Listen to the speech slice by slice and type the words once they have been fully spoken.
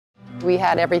We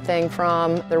had everything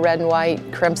from the red and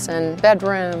white crimson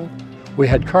bedroom. We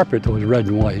had carpet that was red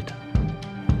and white.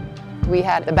 We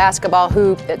had a basketball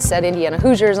hoop that said Indiana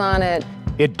Hoosiers on it.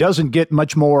 It doesn't get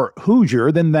much more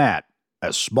Hoosier than that.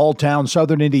 A small-town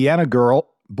southern Indiana girl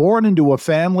born into a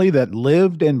family that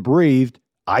lived and breathed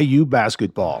IU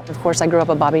basketball. Of course, I grew up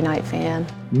a Bobby Knight fan.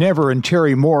 Never in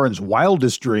Teri Moren's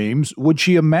wildest dreams would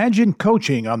she imagine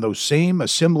coaching on those same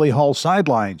Assembly Hall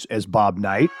sidelines as Bob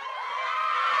Knight.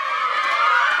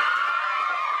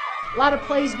 A lot of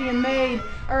plays being made,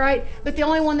 all right? But the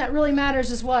only one that really matters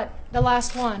is what? The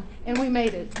last one. And we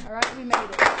made it, all right? We made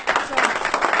it. So,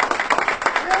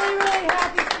 really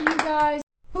happy for you guys.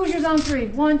 Hoosiers on three.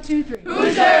 1, 2, 3.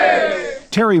 Hoosiers!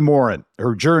 Teri Moren,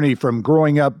 her journey from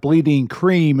growing up bleeding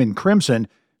cream and crimson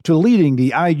to leading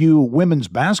the IU women's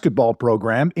basketball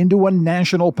program into a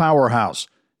national powerhouse.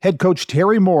 Head coach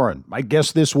Teri Moren, my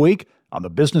guest this week on the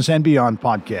Business and Beyond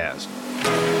podcast.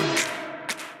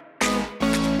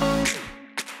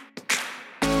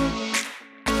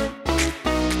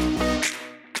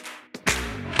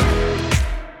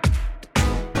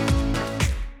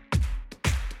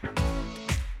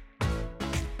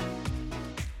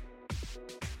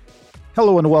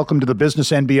 Hello and welcome to the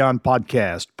Business and Beyond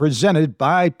podcast, presented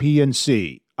by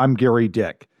PNC. I'm Gary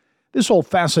Dick. This whole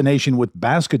fascination with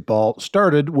basketball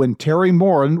started when Teri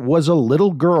Moren was a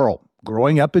little girl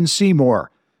growing up in Seymour.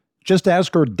 Just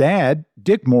ask her dad,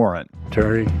 Dick Moren.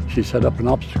 Teri, she set up an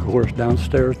obstacle course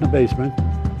downstairs in the basement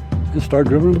and started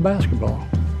dribbling the basketball.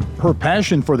 Her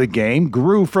passion for the game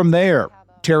grew from there.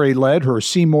 Teri led her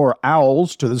Seymour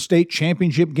Owls to the state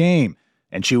championship game,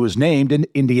 and she was named an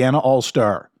Indiana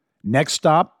All-Star. Next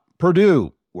stop,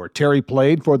 Purdue, where Teri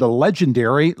played for the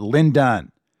legendary Lynn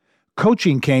Dunn.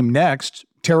 Coaching came next,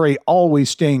 Teri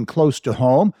always staying close to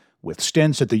home with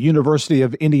stints at the University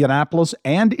of Indianapolis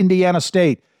and Indiana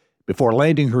State before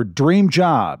landing her dream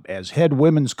job as head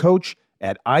women's coach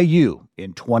at IU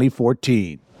in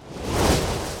 2014.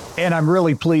 And I'm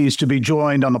really pleased to be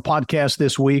joined on the podcast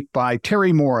this week by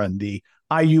Teri Moren, the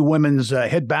IU women's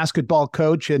head basketball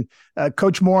coach. And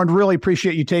Coach Moren, really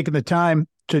appreciate you taking the time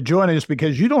to join us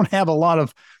because you don't have a lot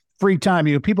of free time.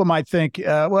 You know, people might think,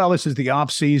 well, this is the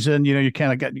off season. You know, you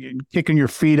kind of kicking your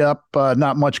feet up,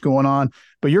 not much going on,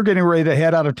 but you're getting ready to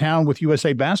head out of town with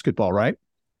USA Basketball, right?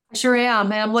 I sure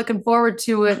am. And I'm looking forward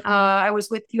to it. I was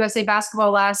with USA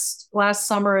Basketball last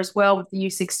summer as well with the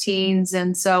U16s.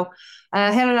 And so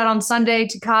I headed out on Sunday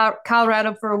to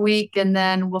Colorado for a week, and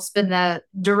then we'll spend the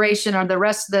duration or the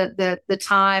rest of the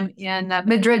time in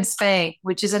Madrid, Spain,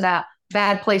 which isn't a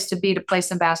bad place to be to play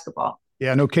some basketball.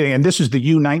 Yeah, no kidding. And this is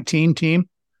the U19 team?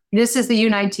 This is the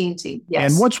U19 team, yes.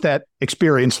 And what's that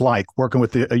experience like working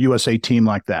with a USA team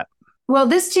like that? Well,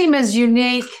 this team is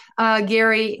unique,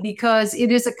 Gary, because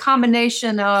it is a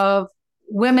combination of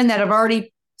women that have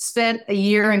already spent a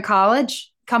year in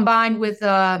college, combined with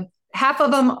half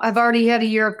of them have already had a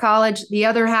year of college. The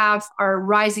other half are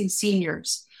rising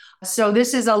seniors. So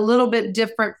this is a little bit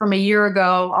different from a year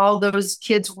ago. All those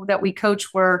kids that we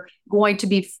coach were going to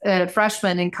be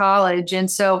freshmen in college.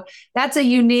 And so that's a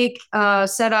unique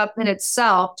setup in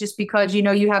itself, just because, you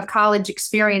know, you have college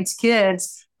experienced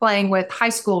kids playing with high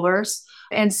schoolers.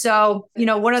 And so, you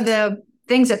know, one of the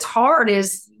things that's hard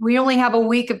is we only have a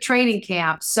week of training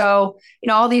camp. So, you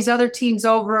know, all these other teams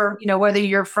over, you know, whether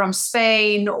you're from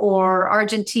Spain or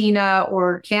Argentina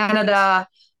or Canada,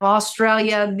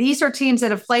 Australia, these are teams that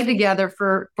have played together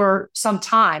for some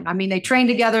time. I mean, they train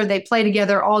together, they play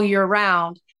together all year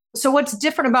round. So what's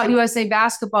different about USA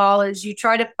Basketball is you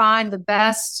try to find the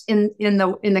best in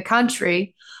the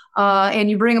country, and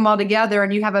you bring them all together,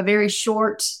 and you have a very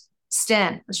short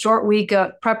stint, a short week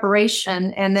of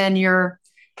preparation, and then you're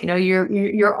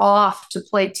off to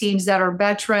play teams that are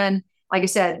veteran, like I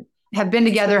said, have been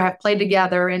together, have played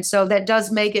together. And so that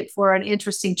does make it for an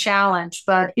interesting challenge.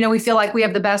 But, you know, we feel like we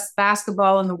have the best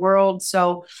basketball in the world.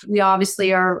 So we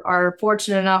obviously are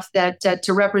fortunate enough that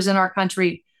to represent our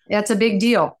country, that's a big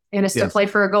deal. And it's to play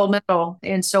for a gold medal.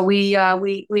 And so we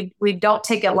don't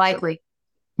take it lightly.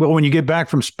 Well, when you get back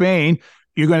from Spain,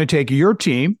 you're going to take your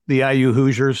team, the IU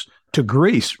Hoosiers, to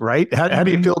Greece, right? How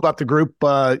do you feel about the group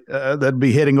that'll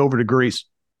be heading over to Greece?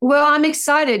 Well, I'm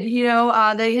excited. You know,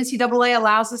 the NCAA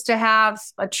allows us to have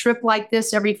a trip like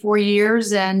this every 4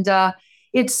 years, and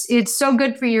it's so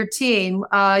good for your team.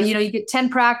 You know, you get 10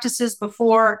 practices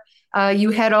before you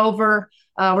head over.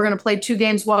 We're going to play 2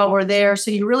 games while we're there,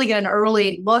 so you really get an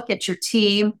early look at your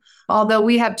team. Although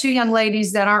we have 2 young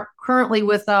ladies that aren't currently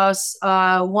with us,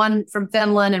 one from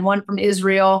Finland and one from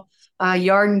Israel.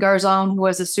 Yarden Garzon, who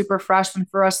was a super freshman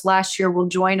for us last year, will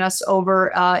join us over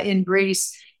in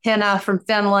Greece. Henna from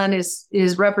Finland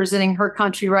is representing her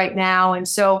country right now. And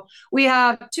so we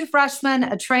have 2 freshmen,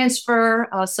 a transfer,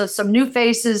 so some new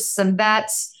faces, some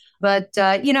vets. But,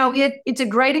 it's a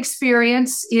great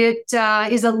experience. It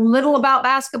is a little about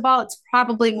basketball. It's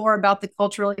probably more about the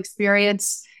cultural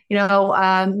experience.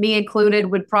 Me included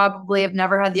would probably have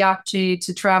never had the opportunity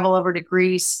to travel over to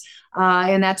Greece.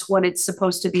 And that's what it's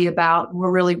supposed to be about.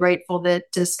 We're really grateful that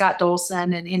Scott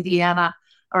Dolson and Indiana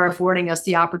are affording us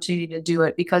the opportunity to do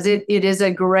it, because it is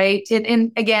a great,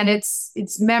 and again,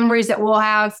 it's memories that we'll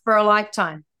have for a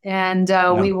lifetime. And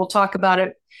we will talk about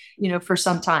it, for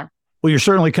some time. Well, you're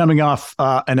certainly coming off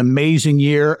an amazing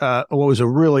year. What was a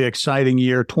really exciting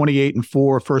year,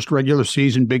 28-4, first regular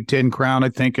season Big Ten crown, I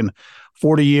think, in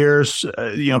 40 years,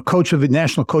 National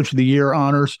Coach of the Year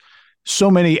honors.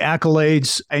 So many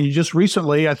accolades. And you just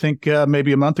recently, I think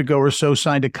maybe a month ago or so,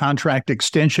 signed a contract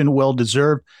extension,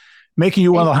 well-deserved, making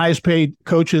you one of the highest paid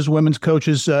coaches, women's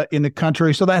coaches in the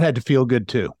country. So that had to feel good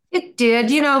too. It did.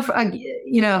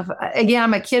 Again,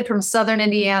 I'm a kid from Southern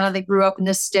Indiana that grew up in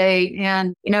this state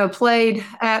and, played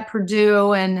at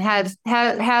Purdue and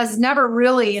has never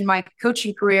really in my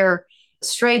coaching career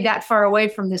strayed that far away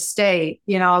from this state.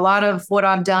 A lot of what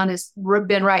I've done has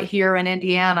been right here in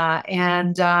Indiana,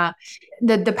 and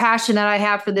the passion that I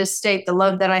have for this state, the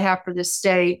love that I have for this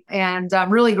state. And I'm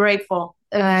really grateful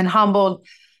and humbled,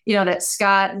 that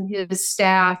Scott and his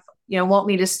staff, want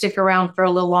me to stick around for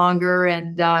a little longer.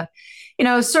 And,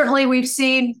 certainly we've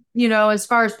seen, as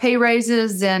far as pay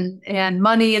raises and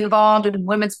money involved in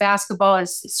women's basketball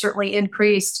has certainly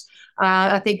increased,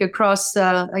 I think across,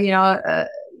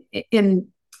 in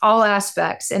all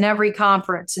aspects, in every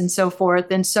conference and so forth.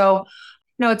 And so,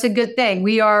 it's a good thing.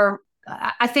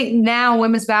 I think now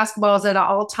women's basketball is at an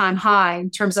all-time high in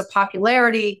terms of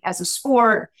popularity as a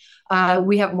sport.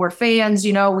 We have more fans.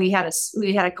 We had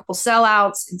a couple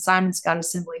sellouts in Simon Scott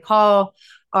Assembly Hall.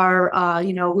 We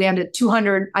had a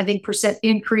 200%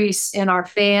 increase in our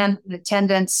fan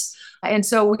attendance, and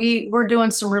so we're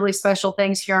doing some really special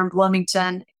things here in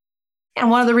Bloomington. And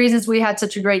one of the reasons we had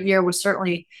such a great year was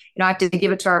certainly, I have to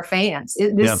give it to our fans.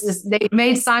 They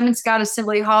made Simon Scott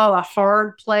Assembly Hall a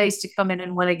hard place to come in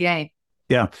and win a game.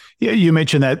 Yeah. You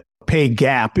mentioned that pay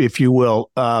gap, if you will,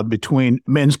 between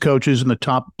men's coaches and the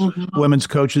top women's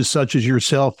coaches, such as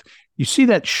yourself. You see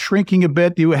that shrinking a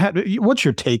bit. What's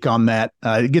your take on that?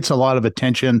 It gets a lot of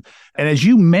attention. And as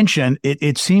you mentioned,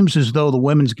 it seems as though the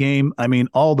women's game,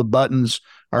 all the buttons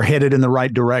are headed in the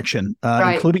right direction,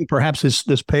 right, including perhaps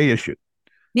this pay issue.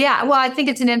 Yeah, well, I think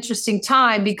it's an interesting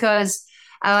time because,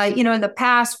 in the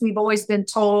past, we've always been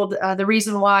told the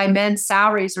reason why men's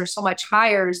salaries are so much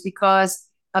higher is because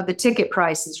of the ticket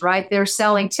prices, right? They're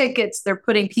selling tickets, they're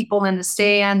putting people in the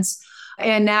stands.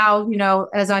 And now,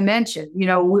 as I mentioned,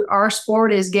 our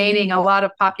sport is gaining a lot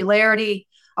of popularity.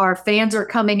 Our fans are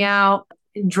coming out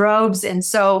in droves. And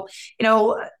so,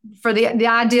 for the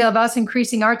idea of us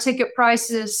increasing our ticket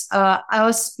prices,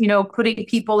 us, putting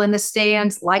people in the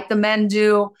stands like the men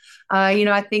do,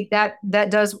 I think that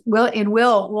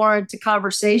will warrant a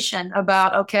conversation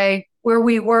about, okay, where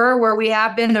we were, where we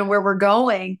have been, and where we're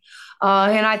going.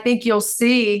 And I think you'll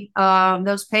see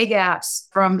those pay gaps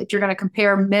from if you're going to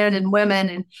compare men and women.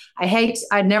 And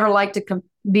I'd never like to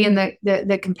be in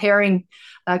the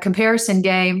comparison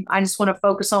game. I just want to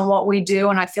focus on what we do.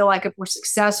 And I feel like if we're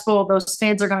successful, those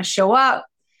fans are going to show up.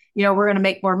 We're going to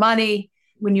make more money.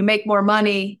 When you make more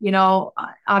money,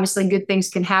 obviously good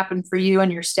things can happen for you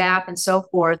and your staff and so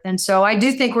forth. And so I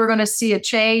do think we're going to see a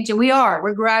change, and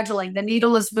we're gradually. The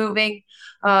needle is moving.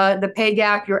 The pay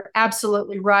gap, you're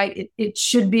absolutely right. It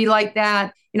should be like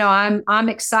that. I'm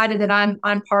excited that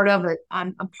I'm part of it.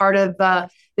 I'm part of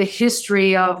the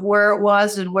history of where it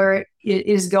was and where it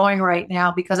is going right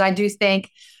now, because I do think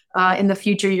in the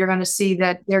future you're going to see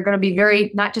that they're going to be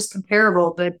very not just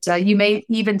comparable, but you may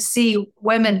even see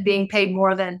women being paid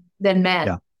more than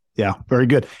men. Yeah, very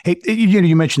good. Hey,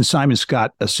 you mentioned Simon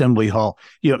Scott Assembly Hall.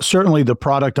 Certainly the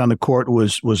product on the court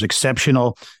was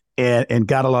exceptional and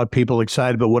got a lot of people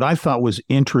excited. But what I thought was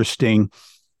interesting,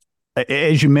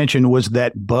 as you mentioned, was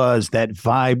that buzz, that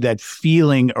vibe, that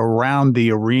feeling around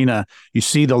the arena. You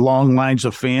see the long lines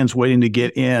of fans waiting to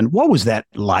get in. What was that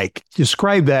like?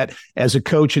 Describe that as a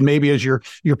coach and maybe as your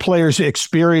players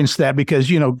experienced that,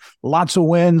 because, lots of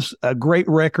wins, a great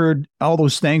record, all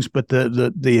those things, but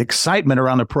the excitement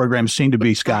around the program seemed to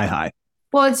be sky high.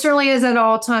 Well, it certainly is at an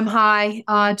all-time high.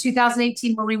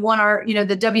 2018, when we won our,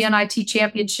 the WNIT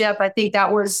championship, I think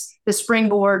that was the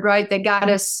springboard, right? That got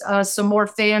us some more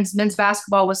fans. Men's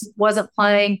basketball wasn't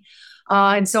playing.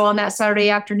 And so on that Saturday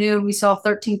afternoon, we saw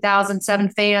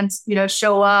 13,007 fans,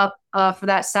 show up. for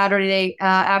that Saturday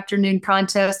afternoon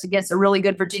contest against a really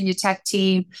good Virginia Tech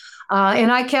team.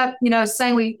 And I kept,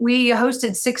 saying we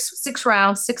hosted six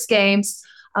rounds, 6 games.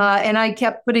 And I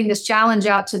kept putting this challenge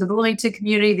out to the Bloomington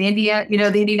community,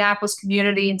 the Indianapolis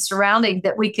community and surrounding,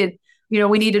 that we could,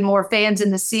 we needed more fans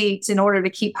in the seats in order to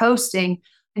keep hosting.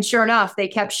 And sure enough, they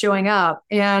kept showing up.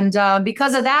 And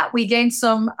because of that, we gained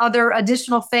some other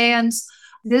additional fans.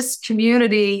 This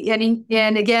community,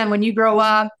 and again, when you grow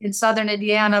up in Southern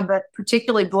Indiana, but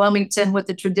particularly Bloomington, with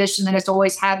the tradition that it's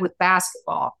always had with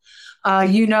basketball,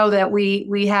 that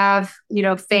we have,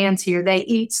 fans here. They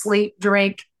eat, sleep,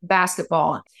 drink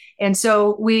basketball. And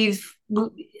so we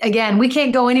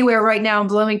can't go anywhere right now in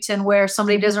Bloomington where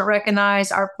somebody doesn't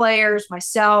recognize our players,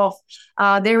 myself.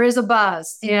 There is a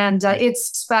buzz, and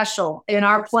it's special. And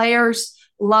our players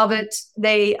love it.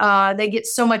 They get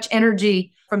so much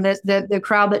energy from the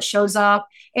crowd that shows up.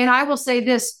 And I will say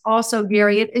this also,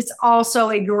 Gary, it's also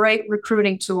a great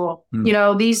recruiting tool.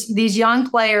 These young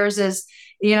players, as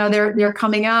they're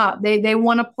coming up, they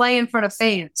want to play in front of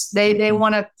fans. They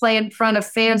want to play in front of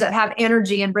fans that have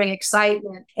energy and bring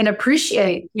excitement and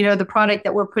appreciate, the product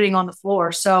that we're putting on the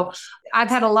floor. So I've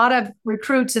had a lot of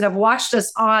recruits that have watched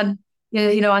us on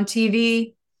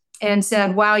TV and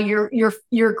said, wow,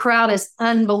 your crowd is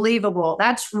unbelievable.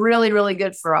 That's really, really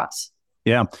good for us.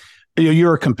 Yeah.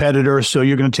 You're a competitor, so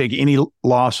you're going to take any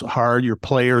loss hard. Your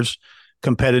players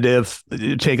competitive,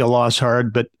 take a loss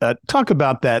hard. But talk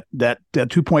about that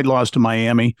 2-point loss to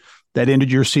Miami that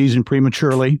ended your season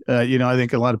prematurely. I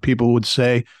think a lot of people would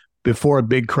say before a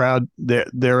big crowd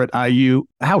there at IU,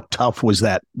 how tough was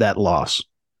that loss?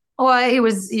 Well, it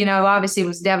was, obviously it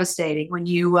was devastating when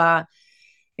you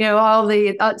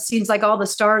it seems like all the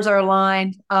stars are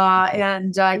aligned. What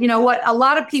a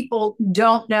lot of people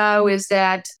don't know is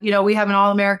that, we have an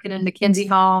All-American in Mackenzie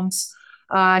Holmes.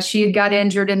 She had got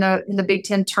injured in the Big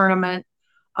Ten tournament.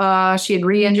 She had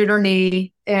re-injured her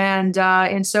knee.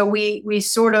 And so we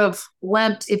sort of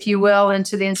limped, if you will,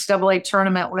 into the NCAA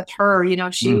tournament with her.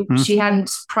 She hadn't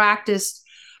practiced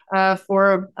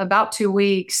for about 2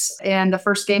 weeks. And the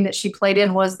first game that she played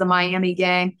in was the Miami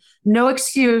game. No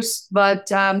excuse, but,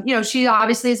 she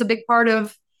obviously is a big part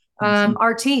of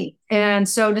our team. And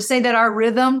so to say that our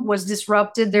rhythm was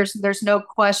disrupted, there's no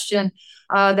question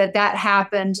that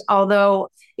happened. Although,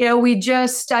 we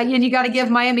just, you got to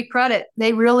give Miami credit.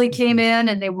 They really came in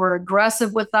and they were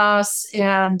aggressive with us.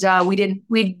 And we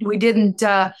didn't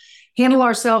handle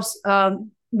ourselves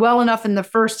well enough in the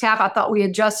first half. I thought we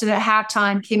adjusted at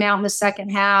halftime, came out in the second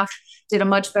half, did a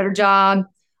much better job.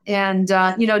 And,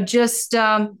 just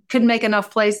couldn't make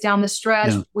enough plays down the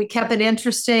stretch. Yeah. We kept it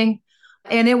interesting.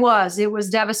 And it was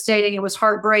devastating. It was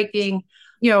heartbreaking.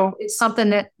 It's something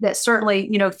that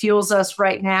certainly, fuels us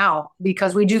right now,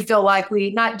 because we do feel like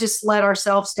we not just let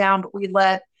ourselves down, but we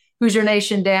let Hoosier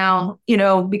Nation down,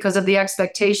 because of the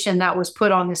expectation that was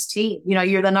put on this team.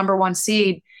 You're the number 1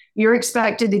 seed. You're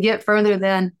expected to get further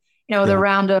than, the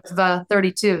round of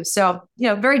 32. So,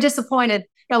 very disappointed.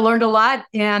 I learned a lot,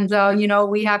 and,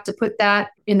 we have to put that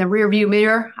in the rearview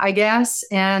mirror, I guess.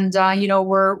 And,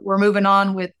 we're moving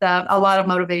on with a lot of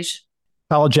motivation.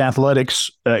 College athletics,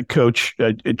 coach,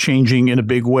 changing in a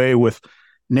big way with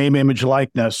name, image,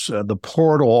 likeness, the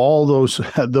portal, all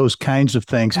those kinds of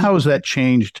things. How has that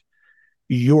changed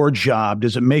your job?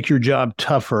 Does it make your job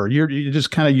tougher? You're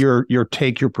just kind of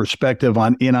your perspective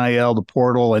on NIL, the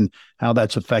portal, and how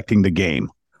that's affecting the game.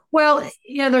 Well,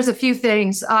 there's a few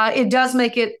things. It does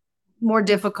make it more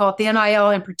difficult, the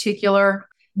NIL in particular,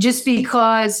 just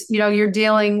because, you're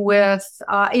dealing with,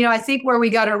 I think where we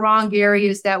got it wrong, Gary,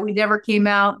 is that we never came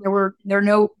out. There were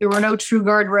no true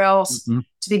guardrails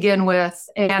to begin with.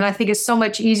 And I think it's so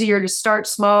much easier to start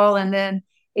small and then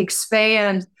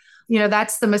expand.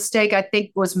 That's the mistake I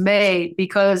think was made,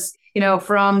 because,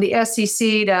 from the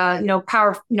SEC to,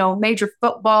 power, major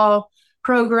football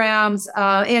programs.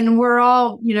 And we're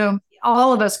all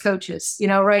of us coaches,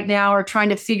 right now are trying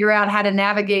to figure out how to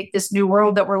navigate this new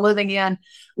world that we're living in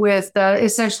with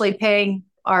essentially paying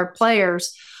our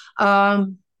players.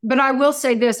 But I will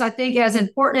say this, I think as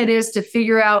important it is to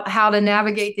figure out how to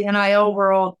navigate the NIL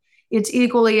world, it's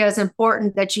equally as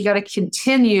important that you got to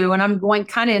continue. And I'm going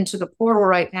kind of into the portal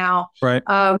right now, right?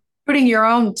 Recruiting your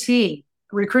own team,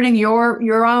 recruiting your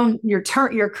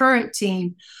current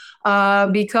team.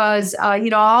 Because,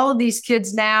 all of these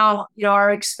kids now,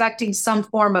 are expecting some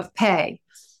form of pay.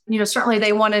 Certainly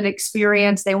they want an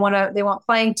experience. They want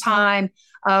playing time.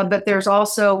 But there's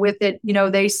also with it,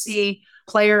 they see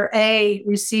player A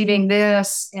receiving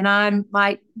this, and I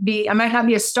might not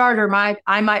be a starter.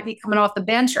 I might be coming off the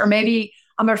bench, or maybe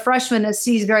I'm a freshman that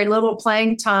sees very little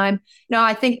playing time.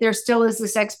 I think there still is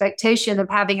this expectation of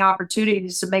having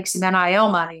opportunities to make some NIL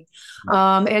money.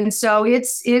 And so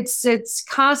it's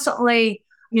constantly,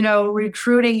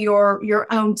 recruiting your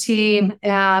own team,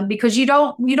 because you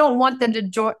don't want them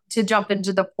to jump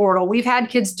into the portal. We've had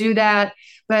kids do that,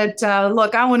 but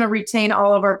look, I want to retain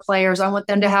all of our players. I want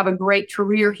them to have a great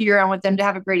career here. I want them to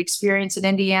have a great experience in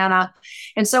Indiana,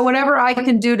 and so whatever I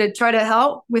can do to try to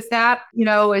help with that,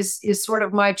 is sort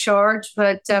of my charge.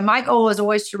 But my goal is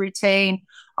always to retain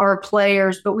our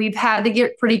players. But we've had to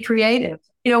get pretty creative.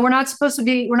 We're not supposed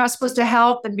to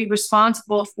help and be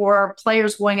responsible for our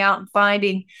players going out and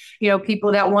finding,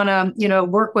 people that want to,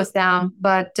 work with them.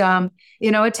 But,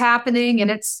 it's happening,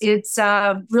 and it's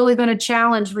really been a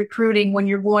challenge recruiting when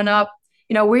you're going up.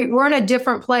 We're in a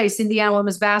different place, Indiana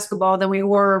women's basketball, than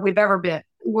we've ever been.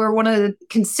 We're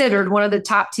considered one of the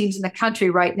top teams in the country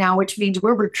right now, which means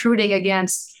we're recruiting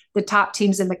against the top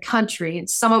teams in the country, and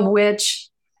some of which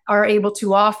are able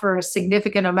to offer a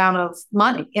significant amount of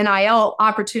money, NIL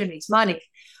opportunities, money.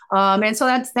 And so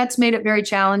that's made it very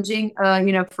challenging,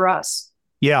 for us.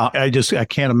 Yeah, I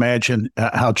can't imagine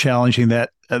how challenging that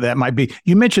might be.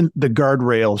 You mentioned the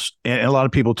guardrails, and a lot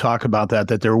of people talk about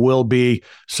that there will be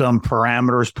some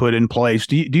parameters put in place.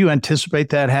 Do you anticipate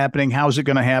that happening? How is it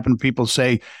going to happen? People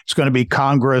say it's going to be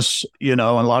Congress, and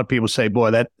a lot of people say,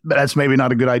 boy, that's maybe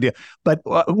not a good idea. But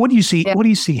what do you see? Yeah. What do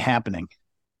you see happening?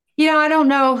 I don't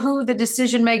know who the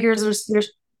decision makers.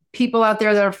 There's people out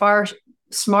there that are far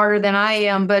smarter than I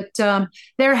am, but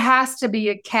there has to be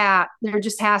a cap. There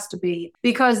just has to be,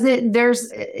 because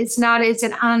it's an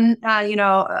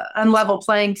unlevel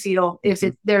playing field if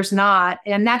there's not,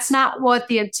 and that's not what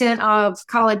the intent of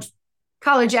college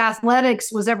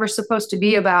athletics was ever supposed to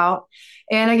be about.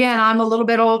 And again, I'm a little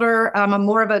bit older. I'm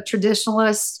more of a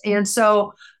traditionalist, and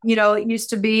so it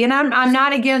used to be. And I'm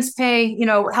not against paying,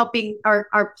 helping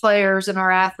our players and our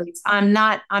athletes. I'm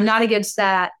not against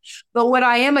that. But what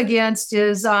I am against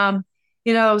is, some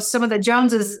of the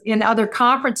Joneses in other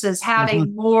conferences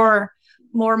having more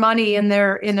money in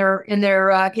their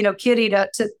kitty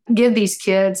to give these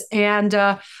kids. And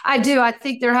I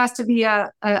think there has to be a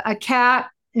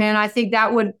cap, and I think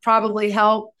that would probably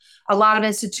help a lot of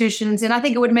institutions. And I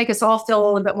think it would make us all feel a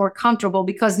little bit more comfortable,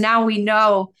 because now we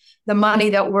know the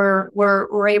money that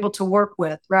we're able to work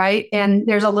with, right? And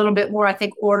there's a little bit more, I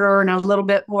think, order, and a little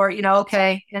bit more,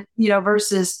 okay, and,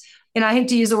 versus, I hate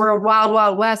to use the word wild,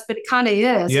 wild west, but it kind of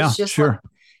is. Yeah, it's just sure. Like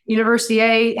University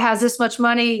A has this much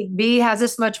money, B has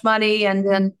this much money,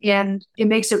 and it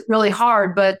makes it really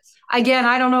hard. But again,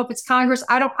 I don't know if it's Congress.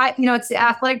 It's the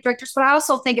athletic directors, but I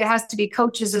also think it has to be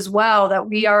coaches as well, that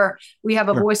we have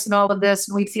a voice in all of this,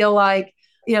 and we feel like,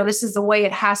 this is the way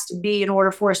it has to be in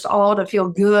order for us all to feel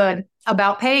good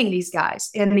about paying these guys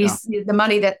and the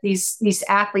money that these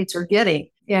athletes are getting.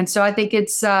 And so I think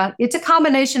it's a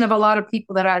combination of a lot of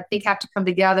people that I think have to come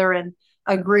together and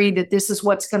agree that this is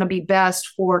what's going to be best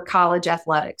for college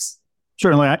athletics.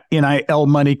 Certainly, NIL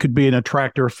money could be an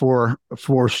attractor for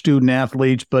student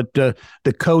athletes, but the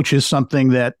coach is something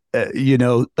that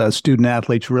student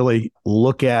athletes really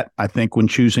look at, I think, when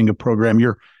choosing a program.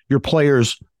 Your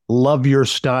players love your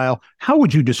style. How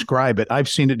would you describe it? I've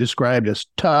seen it described as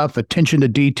tough, attention to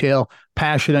detail,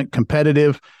 passionate,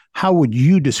 competitive. How would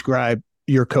you describe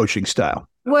your coaching style?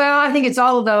 Well, I think it's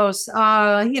all of those,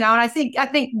 and I think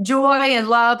joy and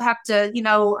love have to,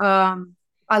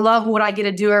 I love what I get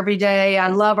to do every day. I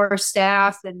love our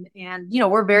staff, and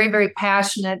we're very, very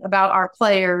passionate about our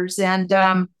players. And,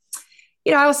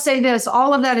 I'll say this,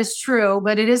 all of that is true,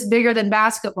 but it is bigger than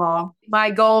basketball.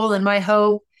 My goal and my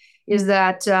hope is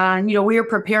that, we are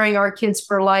preparing our kids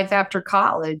for life after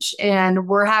college, and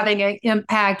we're having an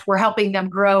impact. We're helping them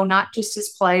grow, not just as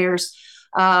players,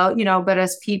 but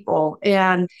as people.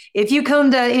 And if you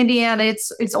come to Indiana,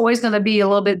 it's always going to be a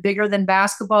little bit bigger than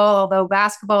basketball, although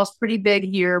basketball is pretty big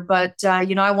here. But,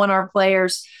 I want our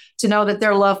players to know that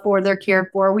they're loved for, they're cared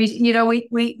for. We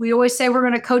always say we're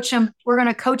going to coach them. We're going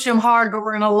to coach them hard, but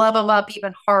we're going to love them up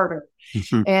even harder.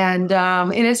 Mm-hmm. And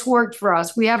it's worked for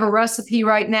us. We have a recipe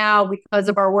right now because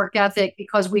of our work ethic,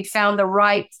 because we found the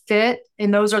right fit.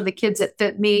 And those are the kids that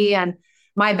fit me and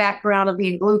my background of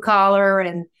being blue collar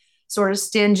and sort of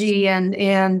stingy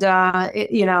and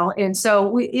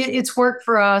so it's worked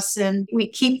for us, and we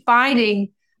keep finding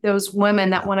those women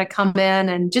that want to come in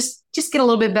and just get a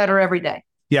little bit better every day.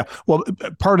 Yeah. Well,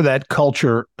 part of that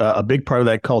culture, a big part of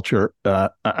that culture,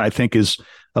 I think, is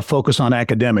a focus on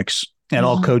academics, and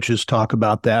all coaches talk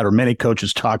about that, or many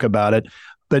coaches talk about it,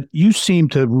 but you seem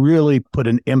to really put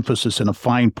an emphasis and a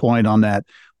fine point on that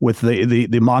with the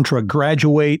mantra,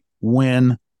 graduate,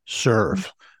 win,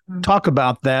 serve. Talk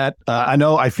about that.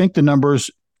 I think the numbers,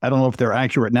 I don't know if they're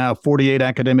accurate now, 48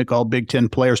 academic all Big Ten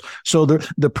players. So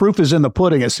the proof is in the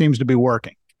pudding. It seems to be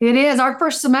working. It is. Our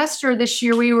first semester this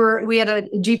year, we had a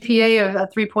GPA of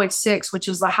 3.6, which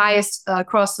was the highest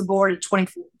across the board at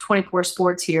 24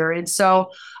 sports here. And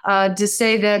so to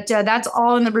say that that's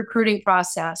all in the recruiting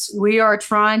process. We are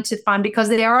trying to find, because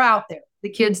they are out there,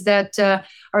 the kids that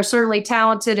are certainly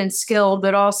talented and skilled,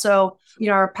 but also,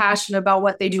 are passionate about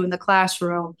what they do in the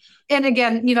classroom. And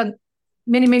again,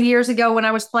 many, many years ago when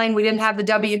I was playing, we didn't have the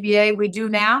WNBA. We do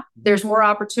now. There's more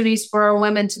opportunities for our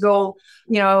women to go,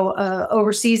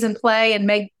 overseas and play and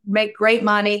make great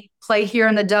money, play here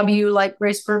in the W like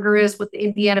Grace Berger is with the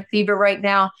Indiana Fever right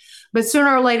now. But sooner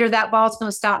or later, that ball's going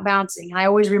to stop bouncing. I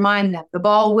always remind them the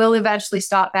ball will eventually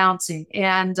stop bouncing.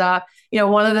 And,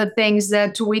 one of the things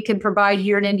that we can provide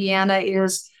here in Indiana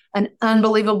is an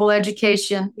unbelievable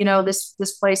education.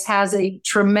 This place has a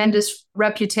tremendous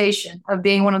reputation of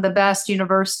being one of the best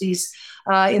universities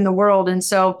in the world. And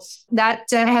so that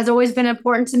has always been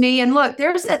important to me. And look,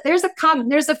 there's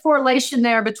a correlation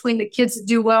there between the kids that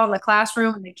do well in the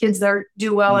classroom and the kids that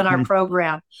do well in our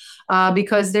program,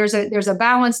 because there's a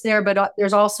balance there, but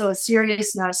there's also a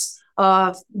seriousness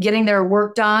of getting their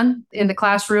work done in the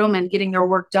classroom and getting their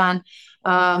work done,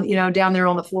 down there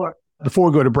on the floor. Before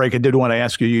we go to break, I did want to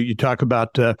ask you, you talk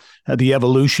about the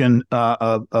evolution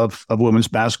of women's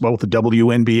basketball with the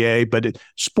WNBA, but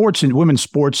sports and women's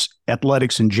sports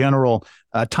athletics in general,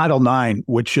 Title IX,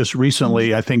 which just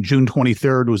recently, I think June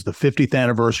 23rd was the 50th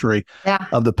anniversary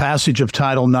of the passage of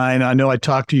Title IX. I know I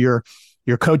talked to your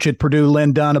coach at Purdue,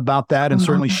 Lynn Dunn, about that, and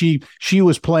certainly she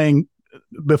was playing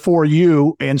before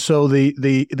you, and so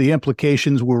the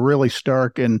implications were really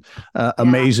stark and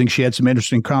amazing. She had some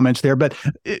interesting comments there, but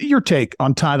your take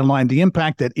on Title IX, the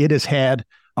impact that it has had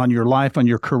on your life, on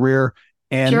your career,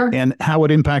 and how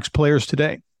it impacts players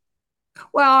today.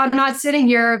 Well, I'm not sitting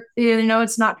here,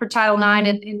 it's not for Title IX,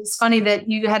 and it's funny that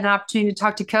you had an opportunity to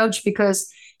talk to Coach,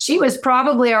 because she was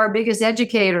probably our biggest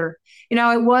educator.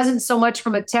 It wasn't so much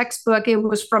from a textbook, it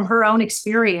was from her own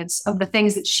experience of the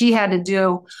things that she had to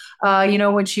do,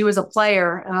 when she was a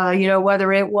player,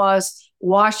 whether it was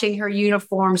washing her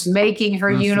uniforms, making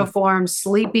her uniforms,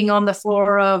 sleeping on the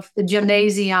floor of the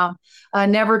gymnasium,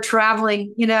 never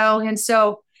traveling, and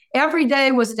so every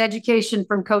day was an education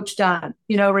from Coach Dunn,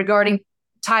 regarding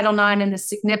Title IX and the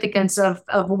significance of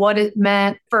what it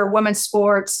meant for women's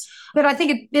sports. But I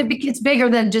think it's bigger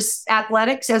than just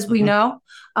athletics, as we know.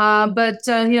 But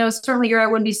certainly I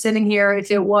wouldn't be sitting here if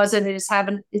it wasn't. It's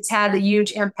had a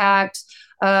huge impact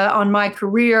on my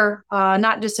career,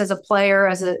 not just as a player,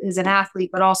 as an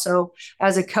athlete, but also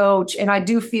as a coach. And I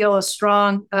do feel a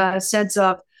strong sense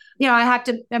of, I have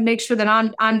to make sure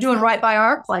that I'm doing right by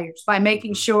our players by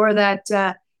making sure that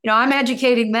I'm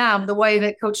educating them the way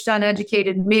that Coach Dunn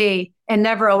educated me, and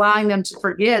never allowing them to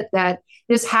forget that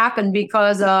this happened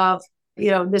because of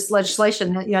this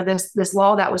legislation, this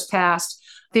law that was passed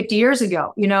 50 years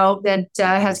ago, that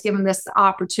has given this the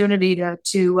opportunity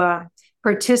to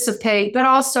participate, but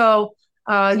also,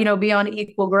 be on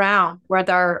equal ground with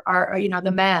our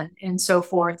the men and so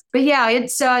forth. But yeah,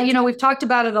 it's, we've talked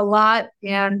about it a lot,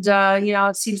 and,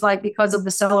 it seems like because of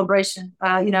the celebration,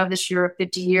 this year of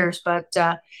 50 years, but,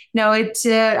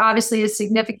 it obviously is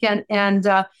significant. And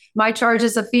my charge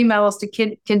as a female is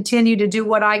to continue to do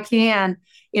what I can,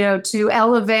 to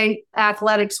elevate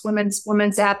athletics,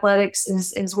 women's athletics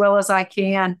as well as I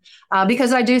can,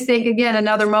 because I do think, again,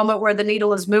 another moment where the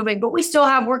needle is moving, but we still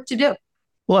have work to do.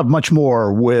 We'll have much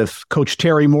more with Coach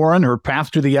Teri Moren, her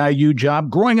path to the IU job,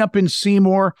 growing up in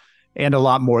Seymour, and a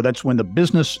lot more. That's when the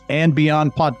Business and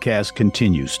Beyond podcast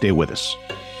continues. Stay with us.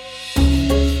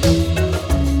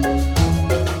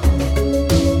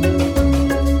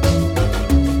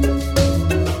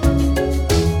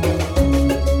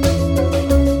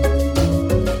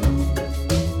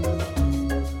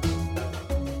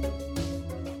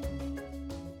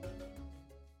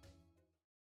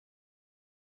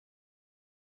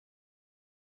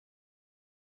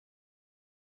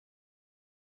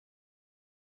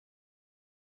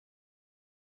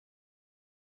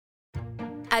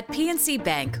 At PNC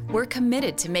Bank, we're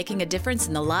committed to making a difference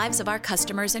in the lives of our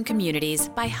customers and communities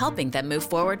by helping them move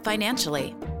forward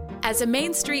financially. As a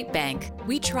Main Street bank,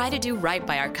 we try to do right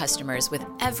by our customers with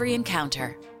every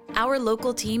encounter. Our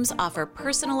local teams offer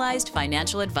personalized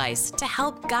financial advice to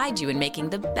help guide you in making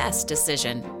the best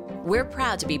decision. We're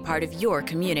proud to be part of your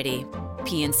community.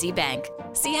 PNC Bank.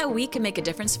 See how we can make a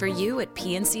difference for you at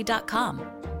pnc.com.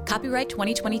 Copyright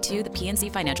 2022, the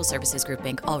PNC Financial Services Group,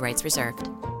 Inc., all rights reserved.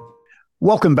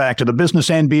 Welcome back to the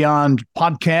Business and Beyond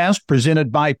podcast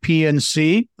presented by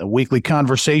PNC, a weekly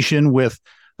conversation with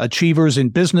achievers in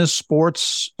business,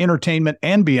 sports, entertainment,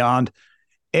 and beyond.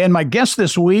 And my guest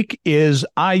this week is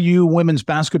IU women's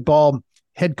basketball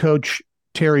head coach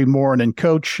Teri Moren. And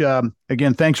Coach,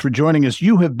 again, thanks for joining us.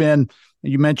 You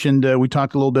mentioned, we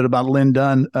talked a little bit about Lynn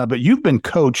Dunn, but you've been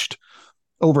coached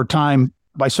over time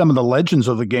by some of the legends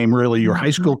of the game, really. Your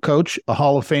high school coach, a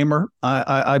Hall of Famer,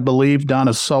 I believe,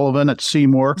 Donna Sullivan at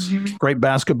Seymour, great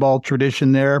basketball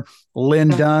tradition there. Lynn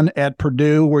Dunn at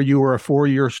Purdue, where you were a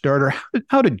 4-year starter.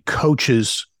 How did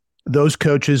those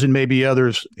coaches and maybe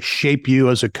others shape you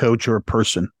as a coach or a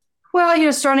person?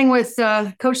 Well, starting with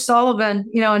Coach Sullivan,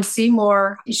 in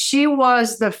Seymour, she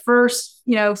was the first,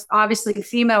 obviously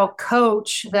female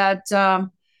coach that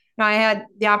I had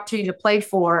the opportunity to play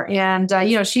for. And,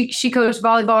 she coached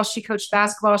volleyball, she coached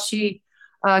basketball, she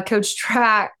coached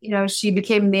track, she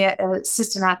became the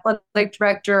assistant athletic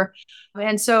director.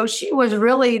 And so she was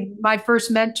really my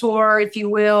first mentor, if you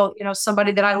will,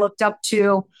 somebody that I looked up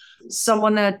to,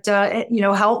 someone that,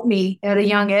 helped me at a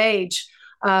young age,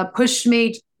 pushed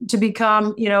me to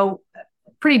become, a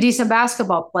pretty decent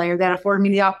basketball player that afforded me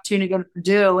the opportunity to go to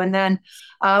Purdue. And then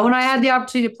when I had the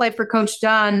opportunity to play for Coach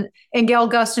Dunn and Gail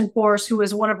Guston, of course, who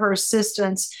was one of her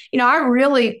assistants, I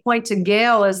really point to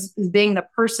Gail as being the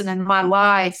person in my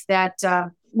life that,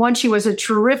 one, she was a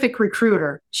terrific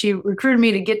recruiter. She recruited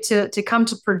me to get to come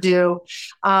to Purdue.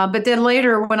 But then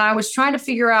later, when I was trying to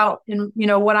figure out,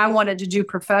 what I wanted to do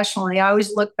professionally, I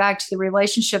always looked back to the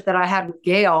relationship that I had with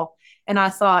Gail. And I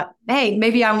thought, hey,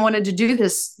 maybe I wanted to do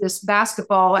this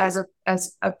basketball as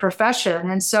a profession.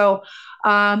 And so,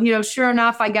 sure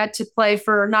enough, I got to play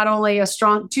for not only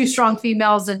two strong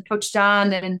females and Coach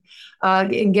Dunn and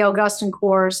Gail Guston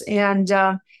course. And,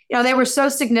 they were so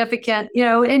significant,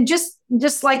 and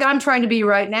just like I'm trying to be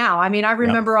right now. I mean, I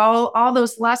remember all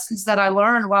those lessons that I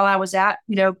learned while I was at,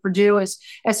 Purdue. As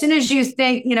soon as you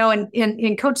think,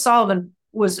 and Coach Sullivan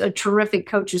was a terrific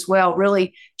coach as well,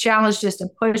 really challenged us and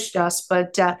pushed us.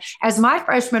 But as my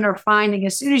freshmen are finding,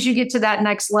 as soon as you get to that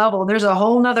next level, there's a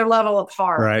whole nother level of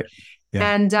heart. Right.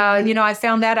 Yeah. And, I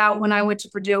found that out when I went to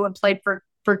Purdue and played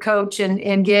for Coach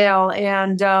and Gail,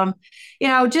 and,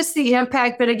 just the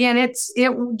impact. But again, it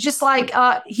just like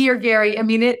here, Gary, I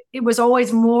mean, it was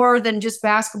always more than just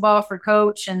basketball for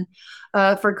Coach and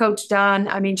for Coach Dunn.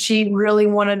 I mean, she really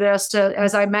wanted us to,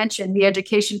 as I mentioned, the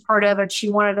education part of it. She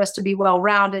wanted us to be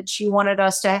well-rounded. She wanted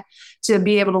us to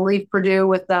be able to leave Purdue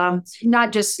with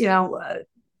not just,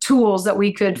 tools that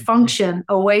we could function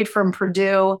away from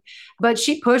Purdue, but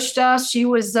she pushed us. She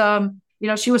was,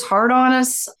 she was hard on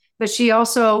us, but she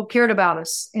also cared about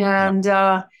us. And,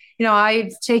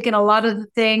 I've taken a lot of the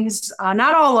things,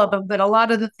 not all of them, but a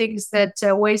lot of the things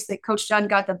ways that Coach Dunn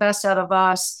got the best out of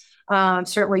us,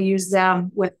 certainly used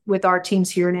them with our teams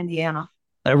here in Indiana.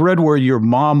 I read where your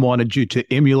mom wanted you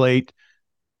to emulate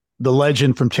the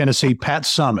legend from Tennessee, Pat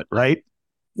Summitt, right?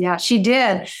 Yeah, she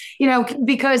did.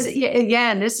 Because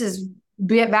again, this is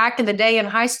back in the day in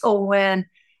high school when,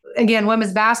 again,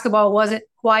 women's basketball wasn't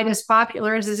quite as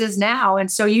popular as it is now. And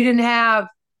so you didn't have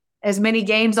as many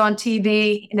games on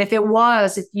TV. And if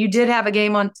you did have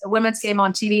a women's game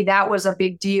on TV, that was a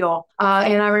big deal.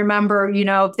 And I remember,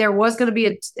 if there was going to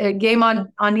be a game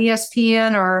on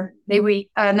ESPN or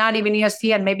maybe not even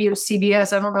ESPN, maybe it was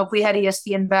CBS. I don't know if we had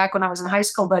ESPN back when I was in high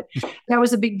school, but that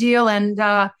was a big deal. And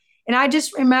I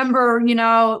just remember,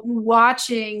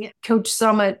 watching Coach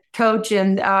Summitt coach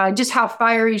and just how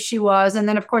fiery she was. And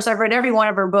then, of course, I've read every one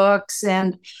of her books.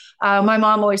 And my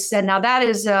mom always said, now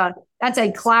that's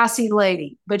a classy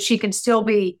lady, but she can still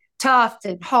be tough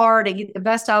and hard and get the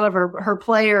best out of her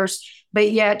players.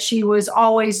 But yet she was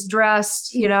always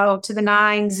dressed, to the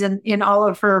nines and in all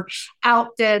of her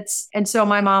outfits. And so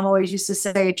my mom always used to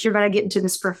say, if you're going to get into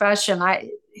this profession,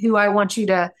 who I want you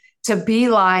to be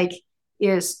like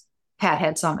is Pat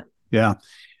Head Summitt. Yeah.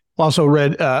 Also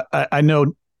read, I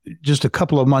know just a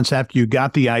couple of months after you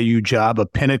got the IU job, a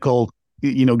pinnacle,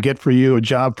 get for you, a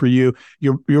job for you,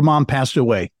 your mom passed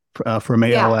away from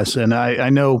ALS. Yeah. And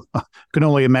I know, can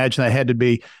only imagine that had to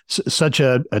be such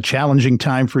a challenging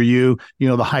time for you,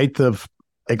 the height of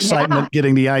excitement,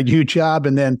 getting the IU job,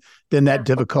 and then that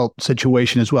difficult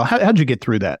situation as well. How'd you get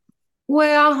through that?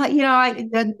 Well,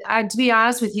 I to be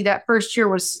honest with you, that first year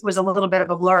was a little bit of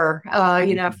a blur,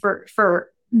 for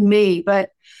me. But,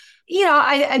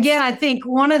 I think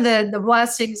one of the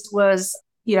blessings was,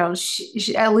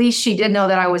 she, at least she did know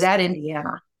that I was at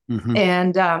Indiana. Mm-hmm.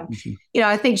 And,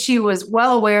 I think she was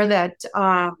well aware that,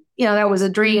 that was a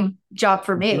dream job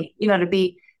for me, to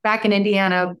be back in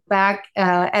Indiana, back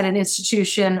at an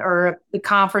institution or the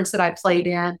conference that I played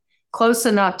in, close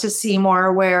enough to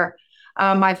Seymour where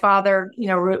my father,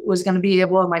 was going to be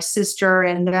able, and my sister,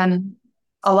 and then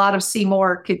a lot of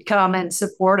Seymour could come and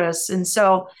support us. And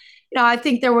so, I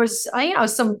think there was,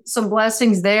 some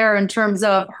blessings there in terms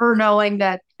of her knowing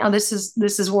that, this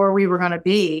is where we were going to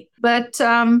be. But,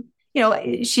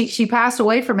 she passed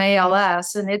away from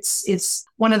ALS, and it's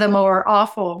one of the more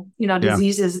awful,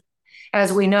 diseases,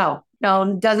 as we know.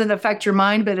 It doesn't affect your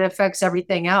mind, but it affects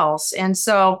everything else. And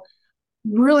so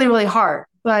really, really hard.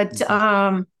 But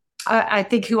I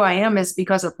think who I am is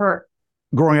because of her.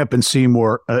 Growing up in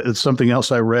Seymour, it's something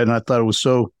else I read, and I thought it was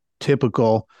so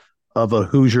typical of a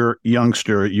Hoosier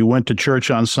youngster. You went to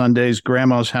church on Sundays,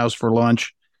 grandma's house for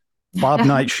lunch, Bob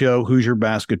Knight show, Hoosier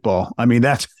basketball. I mean,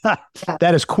 that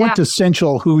is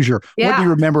quintessential Hoosier. Yeah. What do you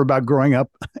remember about growing up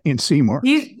in Seymour?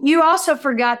 You also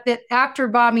forgot that after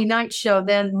Bobby Knight show,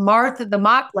 then Martha the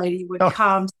mop lady would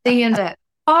come singing the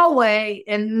hallway,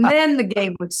 and then the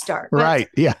game would start. Right.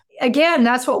 Yeah. Again,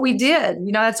 that's what we did.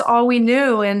 That's all we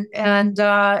knew. And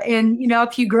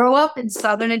if you grow up in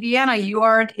Southern Indiana, you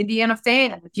are an Indiana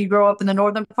fan. If you grow up in the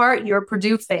northern part, you're a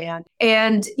Purdue fan.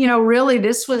 And, really,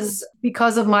 this was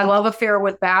because of my love affair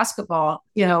with basketball.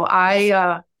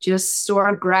 I just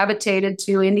sort of gravitated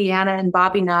to Indiana and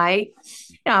Bobby Knight.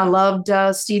 I loved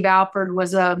Steve Alford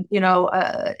was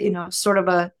sort of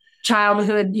a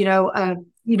childhood,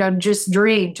 just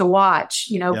dream to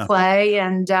watch, play.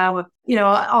 And,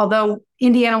 although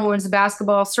Indiana women's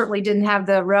basketball certainly didn't have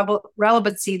the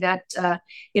relevancy that,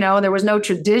 there was no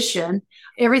tradition.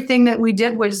 Everything that we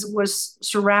did was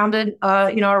surrounded,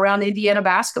 around Indiana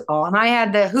basketball. And I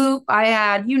had the hoop, I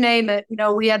had, you name it,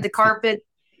 we had the carpet,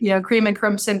 cream and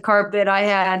crimson carpet. I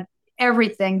had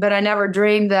everything, but I never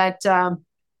dreamed that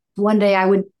one day I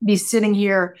would be sitting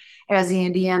here as the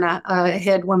Indiana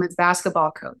head women's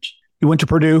basketball coach. You went to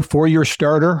Purdue, 4-year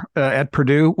starter at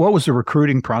Purdue. What was the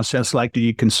recruiting process like? Did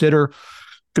you consider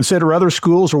other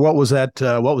schools, or what was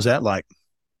that like?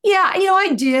 Yeah,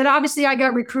 I did. Obviously, I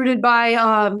got recruited by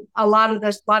a lot of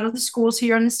the schools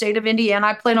here in the state of Indiana.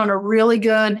 I played on a really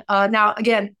good. Now,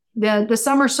 again, the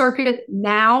summer circuit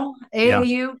now,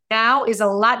 AAU now is a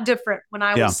lot different when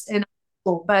I was in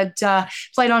school, but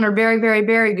played on a very, very,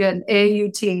 very good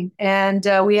AAU team, and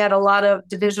we had a lot of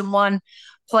Division I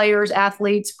players,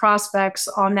 athletes, prospects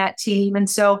on that team. And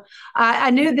so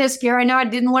I knew this, Gary. I know I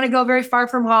didn't want to go very far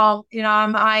from home.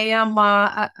 I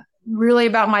am really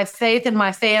about my faith and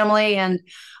my family, and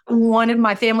wanted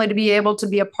my family to be able to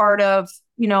be a part of,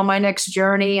 my next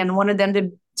journey, and wanted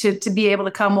them to be able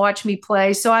to come watch me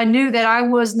play. So I knew that I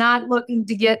was not looking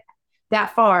to get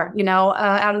that far,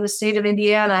 out of the state of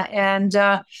Indiana, and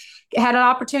had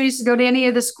opportunities to go to any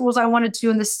of the schools I wanted to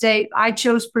in the state. I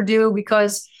chose Purdue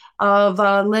because of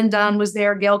Lynn Dunn was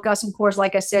there. Gail Gus, of course,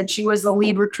 like I said, she was the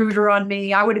lead recruiter on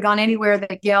me. I would have gone anywhere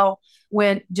that Gail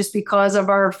went just because of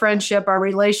our friendship, our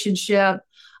relationship.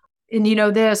 And,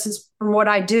 this is from what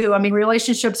I do. I mean,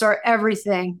 relationships are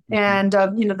everything. And,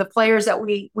 the players that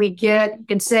we get, you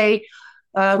can say,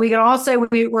 we can all say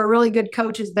we're really good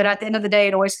coaches, but at the end of the day,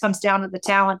 it always comes down to the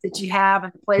talent that you have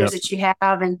and the players that you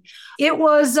have. And it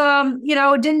was,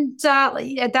 it didn't,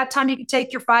 at that time you could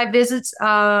take your 5 visits.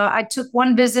 I took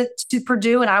 1 visit to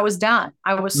Purdue and I was done.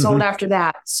 I was sold after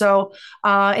that. So,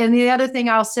 and the other thing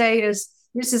I'll say is,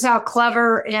 this is how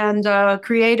clever and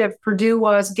creative Purdue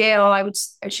was, Gail, I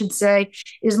should say,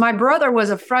 is my brother was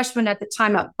a freshman at the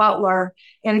time at Butler.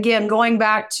 And again, going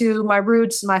back to my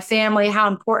roots, my family, how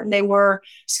important they were,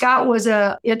 Scott was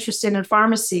interested in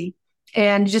pharmacy.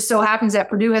 And it just so happens that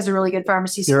Purdue has a really good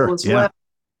pharmacy school as well.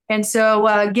 And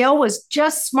so Gail was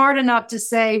just smart enough to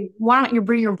say, why don't you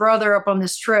bring your brother up on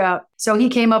this trip? So he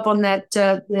came up on that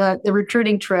the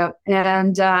recruiting trip.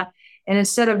 And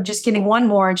instead of just getting 1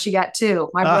 more, and she got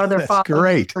 2. My brother fought.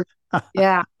 Great.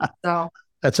 Yeah. So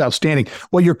that's outstanding.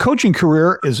 Well, your coaching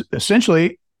career has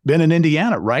essentially been in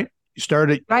Indiana, right? You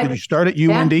started at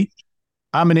UND. Yeah.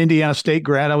 I'm an Indiana State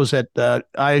grad. I was at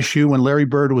ISU when Larry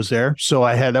Bird was there. So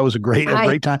that was a great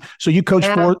time. So you coached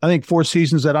 4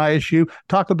 seasons at ISU.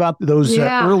 Talk about those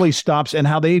early stops and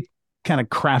how they kind of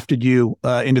crafted you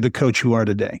into the coach you are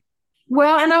today.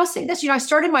 Well, and I'll say this, I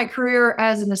started my career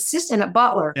as an assistant at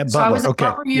Butler. So I was at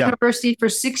Butler University for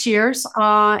 6 years,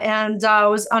 and I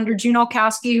was under June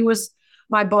Olkowski, who was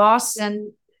my boss.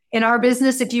 And in our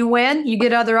business, if you win, you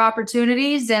get other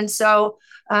opportunities. And so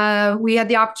we had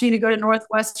the opportunity to go to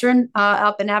Northwestern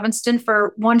up in Evanston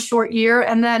for 1 short year.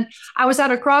 And then I was at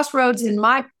a crossroads in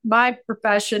my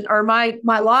profession or my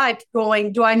life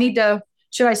going,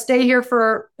 should I stay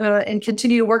here and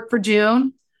continue to work for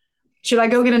June? Should I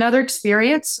go get another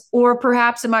experience? Or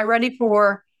perhaps am I ready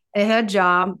for a head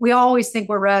job. We always think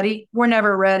we're ready. We're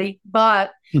never ready,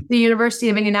 but the University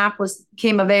of Indianapolis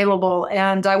came available,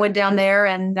 and I went down there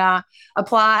and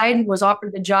applied, was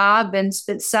offered the job, and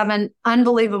spent 7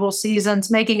 unbelievable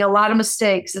seasons, making a lot of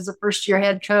mistakes as a first-year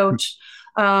head coach.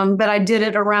 But I did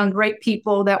it around great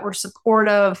people that were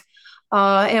supportive,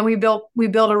 and we built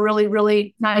a really,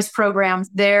 really nice program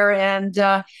there. And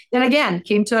then again,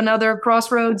 came to another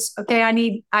crossroads. Okay, I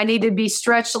need to be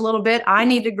stretched a little bit. I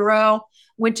need to grow.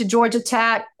 Went to Georgia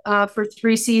Tech for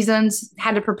 3 seasons,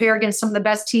 had to prepare against some of the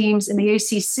best teams in the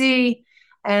ACC,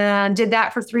 and did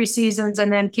that for 3 seasons,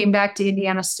 and then came back to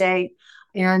Indiana State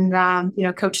and,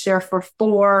 coached there for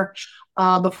 4.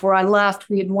 Before I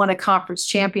left, we had won a conference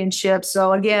championship.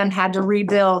 So again, had to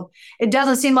rebuild. It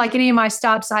doesn't seem like any of my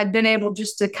stops I've been able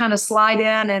just to kind of slide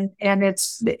in, and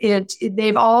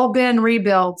they've all been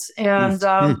rebuilt, and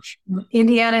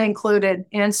Indiana included.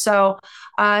 And so,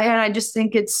 and I just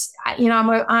think it's, I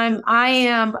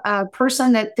am a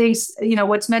person that thinks,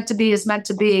 what's meant to be is meant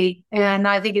to be. And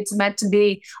I think it's meant to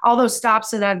be. All those stops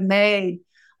that I've made,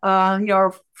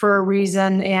 for a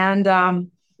reason. And,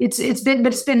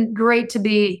 it's been great to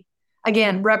be,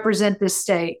 again, represent this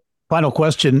state. Final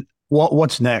question.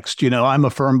 What's next? I'm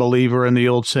a firm believer in the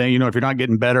old saying, if you're not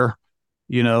getting better,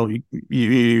 you're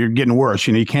getting worse.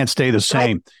 You can't stay the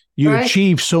same. Right. You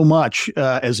achieved so much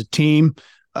as a team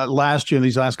last year,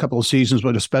 these last couple of seasons,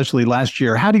 but especially last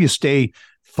year. How do you stay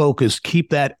focused,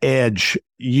 keep that edge,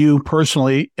 you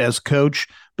personally as coach,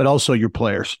 but also your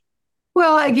players?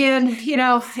 Well, again,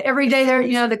 every day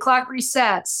there, the clock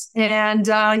resets, and,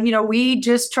 we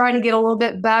just try to get a little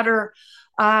bit better.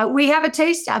 We have a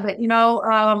taste of it, in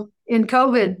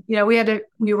COVID,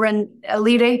 we were an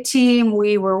Elite 8 team.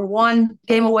 We were 1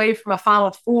 game away from a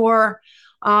Final 4.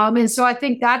 And so I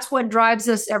think that's what drives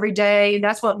us every day.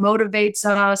 That's what motivates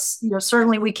us.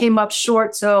 Certainly we came up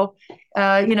short. So,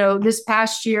 this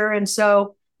past year. And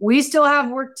so we still have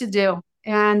work to do.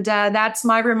 And that's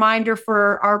my reminder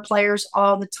for our players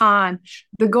all the time.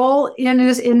 The goal in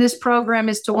this program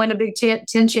is to win a Big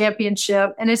Ten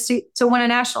championship, and it's to win a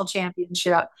national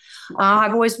championship.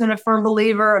 I've always been a firm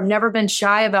believer. I've never been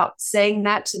shy about saying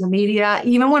that to the media.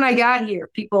 Even when I got here,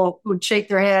 people would shake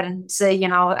their head and say,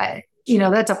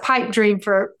 that's a pipe dream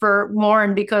for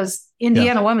Moren, because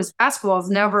Indiana women's basketball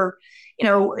has never,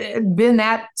 been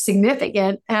that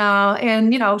significant.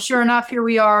 And sure enough, here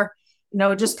we are.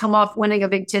 Just come off winning a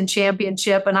Big Ten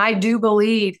championship. And I do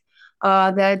believe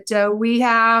that we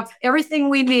have everything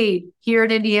we need here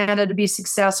in Indiana to be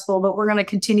successful, but we're going to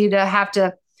continue to have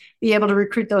to be able to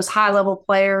recruit those high-level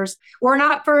players. We're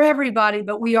not for everybody,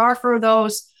 but we are for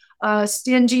those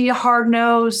stingy,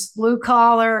 hard-nosed,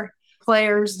 blue-collar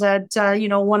players that,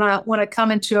 want to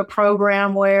come into a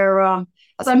program where,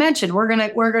 as I mentioned, we're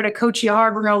gonna coach you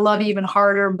hard. We're gonna love you even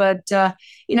harder. But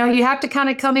you have to kind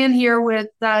of come in here with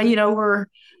a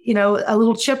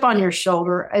little chip on your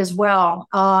shoulder as well.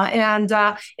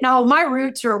 My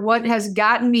roots are what has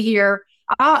gotten me here.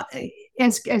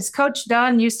 As Coach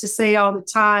Dunn used to say all the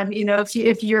time,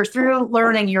 if you're through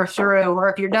learning, you're through, or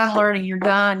if you're done learning, you're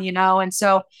done. And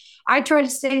so I try to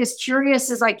stay as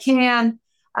curious as I can.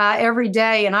 Every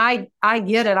day. And I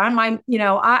get it.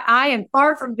 I am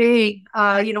far from being,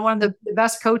 one of the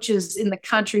best coaches in the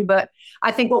country, but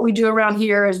I think what we do around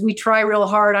here is we try real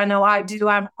hard. I know I do.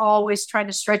 I'm always trying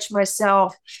to stretch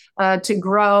myself to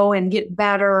grow and get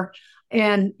better.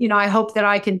 And, I hope that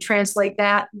I can translate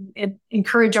that and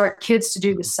encourage our kids to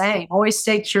do the same. Always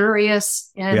stay curious.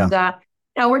 And,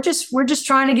 we're just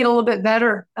trying to get a little bit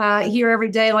better here every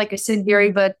day, like I said,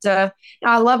 Gary. But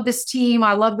I love this team.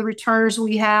 I love the returners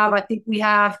we have. I think we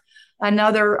have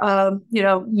another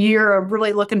year of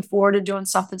really looking forward to doing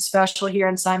something special here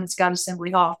in Simon Scott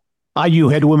Assembly Hall. IU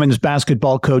head women's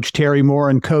basketball coach Teri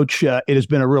Moren. Coach, it has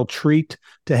been a real treat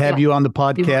to have you on the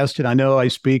podcast, and I know I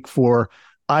speak for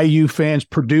IU fans,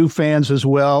 Purdue fans as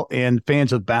well, and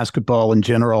fans of basketball in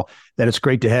general, that it's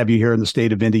great to have you here in the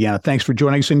state of Indiana. Thanks for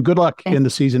joining us, and good luck in the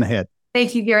season ahead.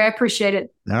 Thank you, Gary. I appreciate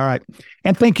it. All right.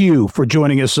 And thank you for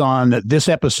joining us on this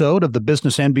episode of the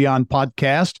Business and Beyond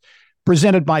podcast,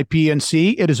 presented by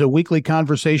PNC. It is a weekly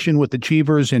conversation with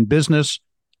achievers in business,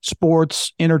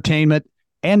 sports, entertainment,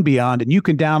 and beyond. And you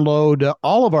can download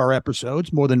all of our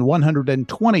episodes, more than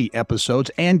 120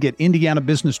 episodes, and get Indiana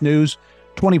business news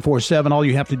 24/7. All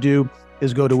you have to do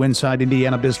is go to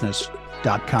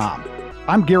InsideIndianaBusiness.com.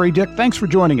 I'm Gary Dick. Thanks for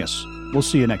joining us. We'll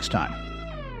see you next time.